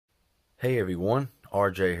Hey everyone,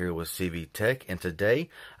 RJ here with CV Tech, and today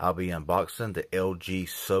I'll be unboxing the LG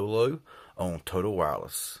Solo on Total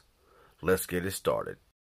Wireless. Let's get it started.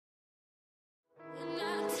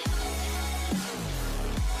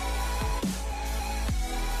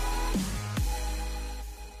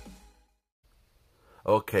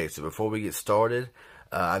 Okay, so before we get started,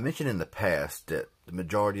 I mentioned in the past that the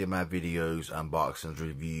majority of my videos, unboxings,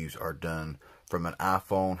 reviews are done from an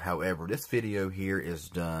iPhone. However, this video here is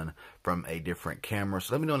done from a different camera.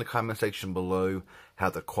 So let me know in the comment section below how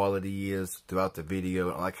the quality is throughout the video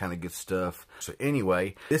and all that kind of good stuff. So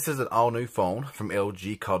anyway, this is an all-new phone from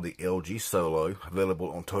LG called the LG Solo,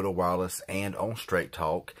 available on Total Wireless and on Straight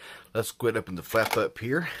Talk. Let's go ahead and open the flap up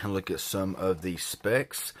here and look at some of the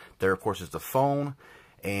specs. There, of course, is the phone.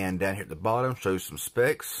 And down here at the bottom shows some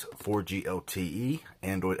specs: 4G LTE,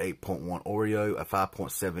 Android 8.1 Oreo, a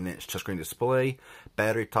 5.7-inch touchscreen display,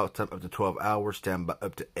 battery talk time up to 12 hours, standby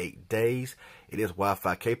up to 8 days. It is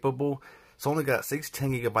Wi-Fi capable. It's only got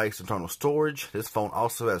 16 gigabytes internal storage. This phone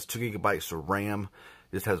also has 2 gigabytes of RAM.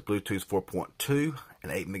 This has Bluetooth 4.2,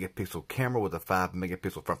 an 8 megapixel camera with a 5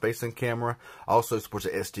 megapixel front-facing camera. Also supports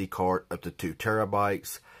an SD card up to 2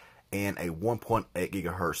 terabytes. And a 1.8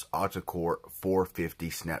 gigahertz octa-core 450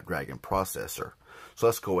 Snapdragon processor. So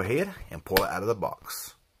let's go ahead and pull it out of the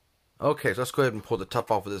box. Okay, so let's go ahead and pull the top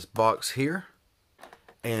off of this box here.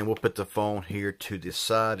 And we'll put the phone here to the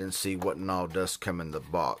side and see what and all does come in the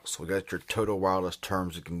box. We got your Total Wireless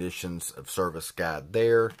Terms and Conditions of Service guide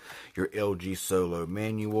there. Your LG Solo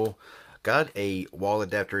manual. Got a wall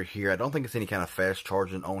adapter here. I don't think it's any kind of fast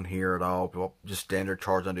charging on here at all. Just standard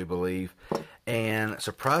charge, I do believe. And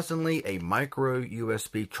surprisingly, a micro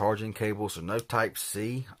USB charging cable. So no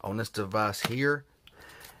Type-C on this device here.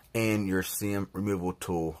 And your SIM removal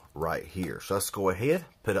tool right here. So let's go ahead,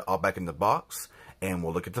 put it all back in the box, and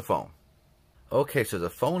we'll look at the phone. Okay, so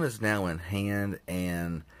the phone is now in hand,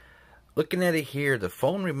 and looking at it here, the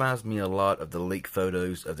phone reminds me a lot of the leaked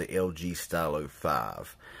photos of the LG Stylo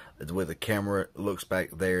 5. The way the camera looks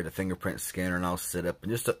back there, the fingerprint scanner and all set up,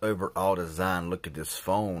 and just the overall design look at this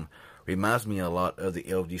phone reminds me a lot of the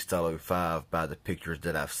LG Stylo 5 by the pictures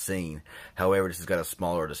that I've seen. However, this has got a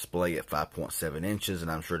smaller display at 5.7 inches,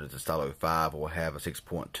 and I'm sure that the Stylo 5 will have a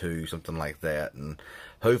 6.2, something like that, and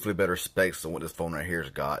hopefully better specs than what this phone right here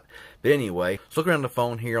has got. But anyway, let's look around the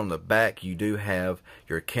phone here. On the back, you do have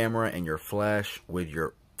your camera and your flash with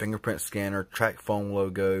your fingerprint scanner, track phone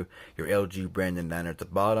logo, your LG branding down at the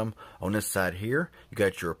bottom. On this side here, you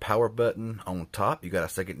got your power button. On top, you got a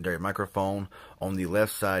secondary microphone. On the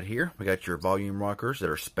left side here, we got your volume rockers that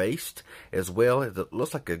are spaced, as well as it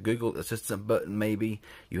looks like a Google Assistant button maybe.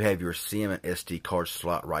 You have your SIM and SD card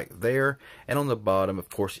slot right there. And on the bottom, of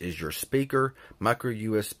course, is your speaker, micro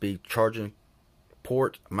USB charging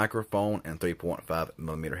port, microphone, and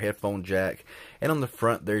 3.5mm headphone jack. And on the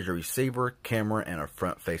front, there's your receiver, camera, and a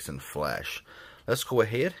front-facing flash. Let's go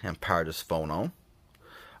ahead and power this phone on.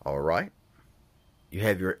 Alright. You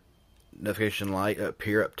have your notification light up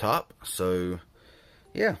here up top. So,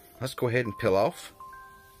 yeah, let's go ahead and peel off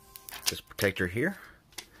this protector here.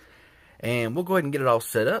 And we'll go ahead and get it all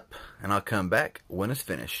set up, and I'll come back when it's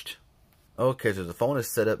finished. Okay, so the phone is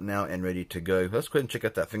set up now and ready to go. Let's go ahead and check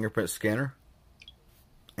out that fingerprint scanner.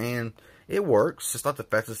 And it works. It's not the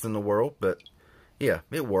fastest in the world, but yeah,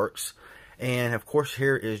 it works. And of course,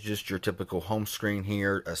 here is just your typical home screen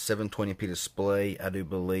here, a 720p display, I do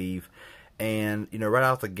believe. And you know, right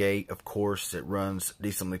out the gate, of course, it runs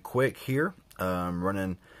decently quick here.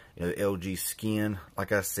 Running, you know, LG Skin,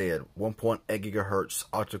 like I said, 1.8 gigahertz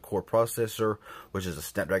octa-core processor, which is a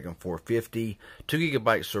Snapdragon 450, 2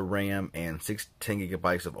 gigabytes of RAM, and 16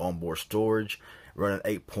 gigabytes of onboard storage. Running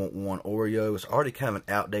 8.1 Oreo. It's already kind of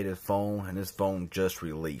an outdated phone, and this phone just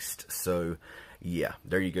released. So, yeah,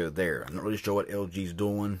 there you go there. I'm not really sure what LG's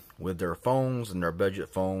doing with their phones and their budget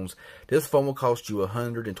phones. This phone will cost you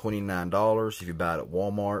 $129 if you buy it at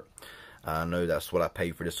Walmart. I know that's what I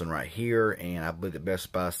paid for this one right here, and I believe that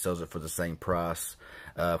Best Buy sells it for the same price.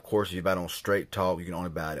 Of course, if you buy it on Straight Talk, you can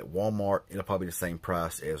only buy it at Walmart. It'll probably be the same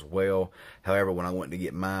price as well. However, when I went to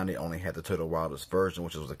get mine, it only had the Total Wireless version,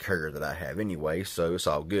 which is the carrier that I have anyway, so it's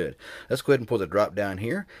all good. Let's go ahead and pull the drop down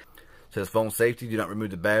here. It says phone safety, do not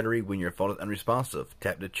remove the battery when your phone is unresponsive.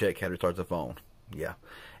 Tap to check how to start the phone. Yeah.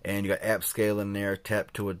 And you got app scale in there.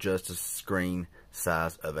 Tap to adjust the screen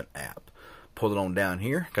size of an app. Pull it on down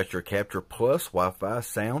here. Got your Capture Plus, Wi-Fi,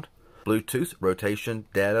 sound, Bluetooth, rotation,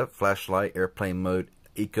 data, flashlight, airplane mode,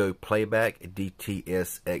 Eco Playback,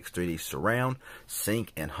 DTS:X 3D Surround,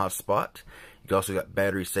 Sync, and Hotspot. You also got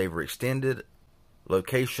Battery Saver Extended,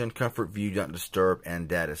 location, comfort view, do not disturb, and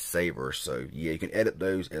data saver. So yeah, you can edit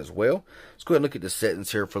those as well. Let's go ahead and look at the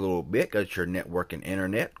settings here for a little bit. Got your network and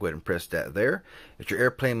internet. Go ahead and press that there. It's your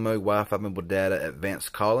airplane mode, Wi-Fi, mobile data,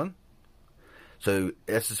 advanced calling. So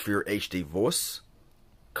this is for your HD voice,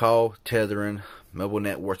 call, tethering, mobile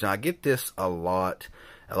networks. Now I get this a lot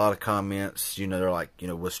of comments. You know, they're like, you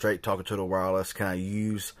know, with Straight Talk or Total Wireless, can I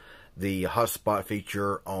use the hotspot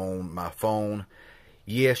feature on my phone?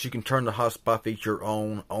 Yes, you can turn the hotspot feature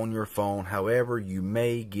on your phone. However, you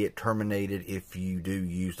may get terminated if you do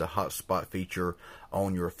use the hotspot feature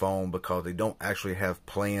on your phone, because they don't actually have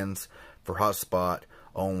plans for hotspot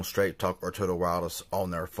on Straight Talk or Total Wireless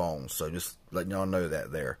on their phones. So just letting y'all know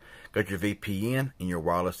that there. Got your VPN and your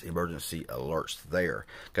wireless emergency alerts there.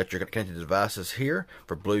 Got your connected devices here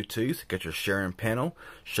for Bluetooth. Got your sharing panel.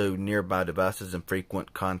 Show nearby devices and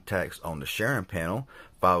frequent contacts on the sharing panel.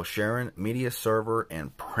 File sharing, media server,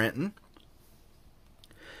 and printing.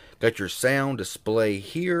 Got your sound display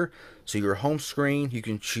here. So your home screen, you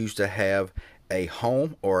can choose to have a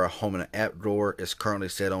home or a home and app drawer. Is currently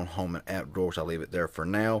set on home and app drawers. I'll leave it there for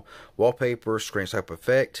now. Wallpaper, screen swipe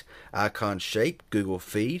effect, icon shape, Google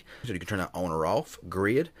feed. So you can turn that on or off.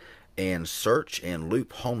 Grid and search and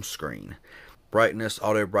loop home screen. Brightness,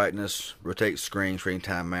 auto brightness, rotate screen, screen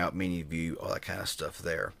timeout, menu view, all that kind of stuff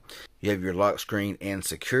there. You have your lock screen and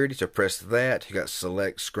security, so press that. You got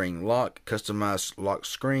select screen lock, customize lock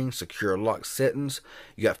screen, secure lock settings.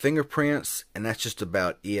 You got fingerprints, and that's just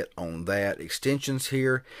about it on that. Extensions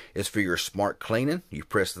here is for your smart cleaning. You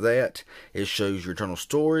press that. It shows your internal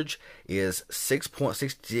storage is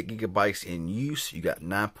 6.68 gigabytes in use. You got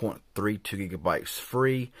 9.32 gigabytes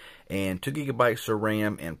free, and 2 gigabytes of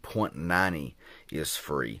RAM, and 0.90 is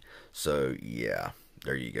free. So yeah,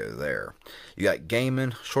 there you go there. You got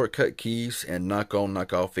gaming, shortcut keys, and knock on,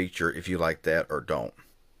 knock off feature if you like that or don't.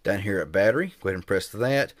 Down here at battery, go ahead and press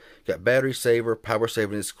that. You got battery saver, power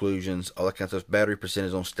saving exclusions, all that kind of stuff, battery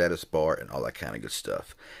percentage on status bar, and all that kind of good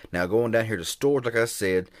stuff. Now going down here to storage, like I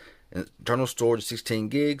said, internal storage 16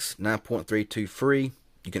 gigs, 9.32 free.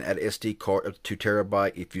 You can add an SD card up to 2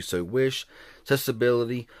 terabyte if you so wish.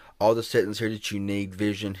 Accessibility, all the settings here that you need: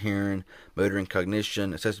 vision, hearing, motor and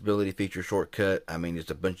cognition, accessibility feature shortcut. I mean,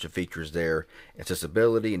 there's a bunch of features there.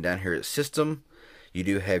 Accessibility, and down here at system, you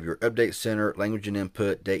do have your update center, language and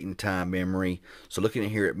input, date and time, memory. So looking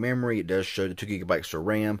at here at memory, it does show the 2 gigabytes of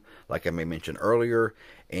RAM, like I may mention earlier.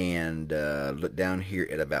 And look down here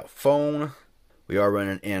at about phone. We are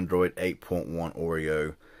running Android 8.1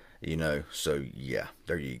 Oreo, you know, so yeah,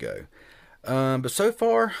 there you go. But so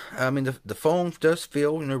far, I mean, the phone does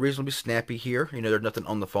feel, you know, reasonably snappy here. You know, there's nothing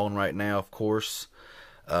on the phone right now, of course.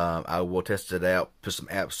 I will test it out, put some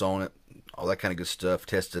apps on it, all that kind of good stuff,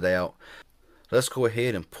 test it out. Let's go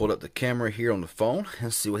ahead and pull up the camera here on the phone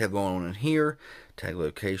and see what we have going on in here. Tag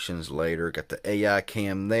locations later. Got the AI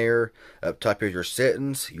cam there. Up top here's your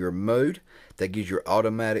settings, your mode. That gives your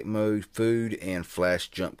automatic mode, food, and flash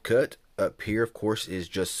jump cut. Up here, of course, is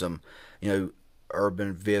just some, you know,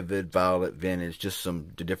 urban, vivid, violet, vintage, just some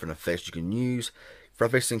different effects you can use.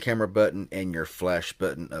 Front facing camera button and your flash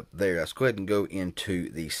button up there. Let's go ahead and go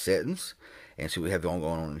into the settings and see what we have going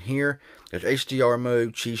on in here. There's HDR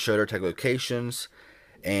mode, cheese shutter, tag locations,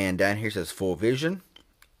 and down here it says full vision,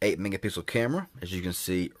 8 megapixel camera, as you can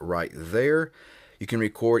see right there. You can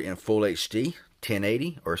record in full HD,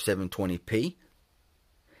 1080 or 720p,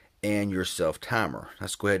 and your self timer.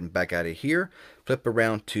 Let's go ahead and back out of here, flip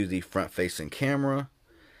around to the front facing camera,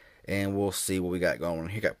 and we'll see what we got going on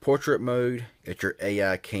here. Got portrait mode, got your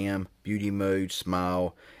AI cam, beauty mode,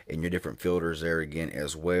 smile, and your different filters there again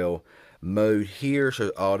as well. Mode here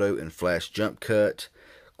shows auto and flash jump cut.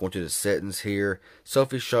 Going to the settings here,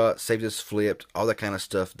 selfie shot, save this flipped, all that kind of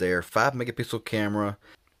stuff there. 5 megapixel camera,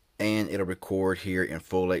 and it'll record here in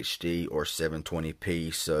full HD or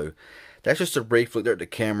 720p. So that's just a brief look there at the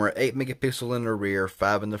camera. 8 megapixel in the rear,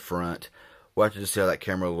 5 in the front. We'll have to just see how that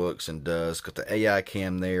camera looks and does. Got the AI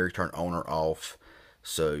cam there, turn on or off.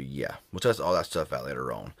 So yeah, we'll test all that stuff out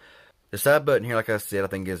later on. The side button here, like I said, I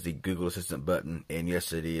think is the Google Assistant button, and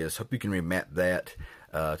yes it is. Hope you can remap that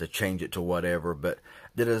to change it to whatever. But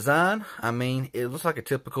the design, I mean, it looks like a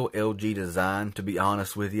typical LG design, to be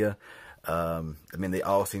honest with you. I mean, they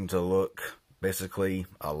all seem to look basically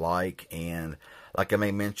alike, and like I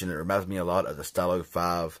may mention, it reminds me a lot of the Stylo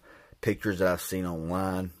 5 pictures that I've seen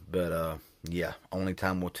online. But yeah, only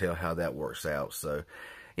time will tell how that works out. So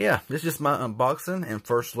yeah, this is just my unboxing and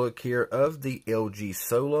first look here of the LG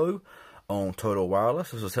Solo on Total Wireless.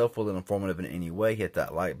 If this was helpful and informative in any way, hit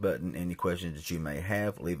that like button. Any questions that you may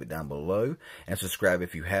have, leave it down below. And subscribe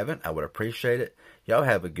if you haven't. I would appreciate it. Y'all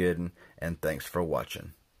have a good one, and thanks for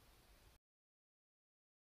watching.